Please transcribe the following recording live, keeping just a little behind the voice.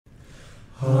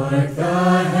Hark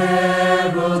the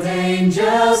herald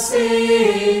angels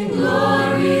sing,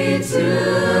 glory to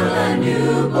the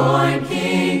newborn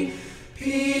King.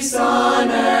 Peace on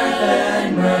earth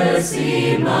and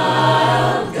mercy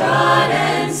mild, God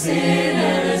and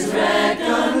sinners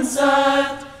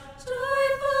reconciled.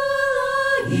 Joyful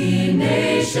all ye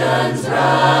nations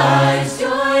rise,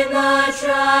 join the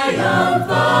triumph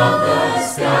of the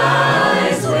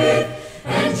skies. With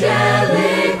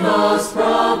angelic hosts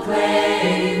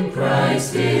proclaim,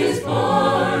 Christ is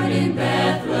born in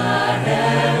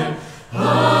Bethlehem.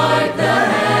 Hark the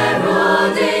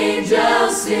herald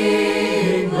angels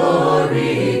sing,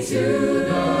 glory to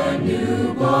the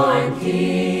newborn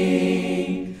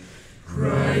King.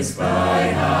 Christ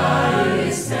by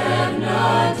highest heaven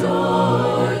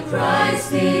adored,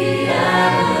 Christ the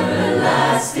everlasting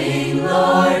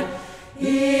Lord.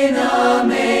 In a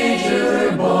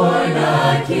manger born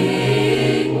a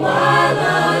King,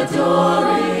 while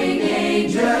adoring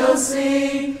angels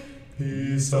sing.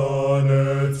 Peace on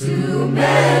earth to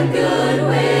men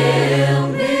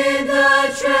goodwill, bid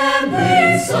the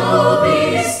trembling soul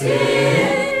be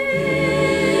still.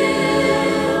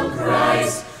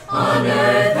 Christ on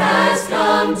earth has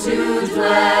come to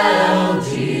dwell,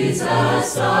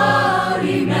 Jesus our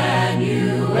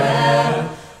Emmanuel.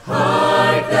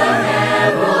 Hark the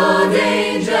herald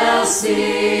angels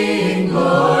sing,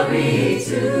 glory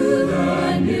to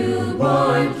the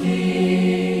newborn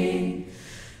King.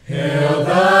 Hail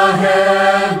the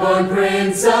heaven-born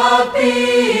Prince of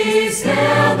Peace,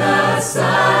 hail the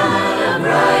Son of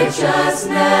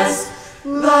Righteousness.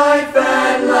 Life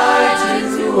and light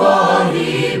to all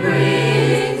he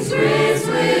brings,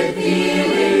 risen with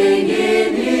healing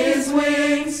in his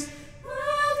wings.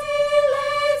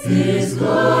 His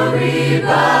glory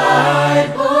by,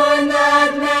 born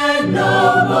that men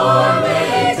no more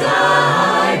may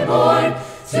die, born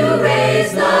to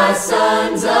raise the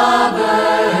sons of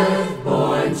earth,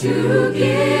 born to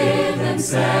give them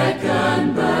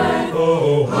second birth.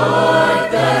 Oh,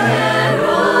 hark the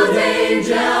herald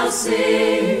angels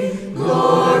sing,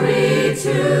 glory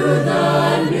to the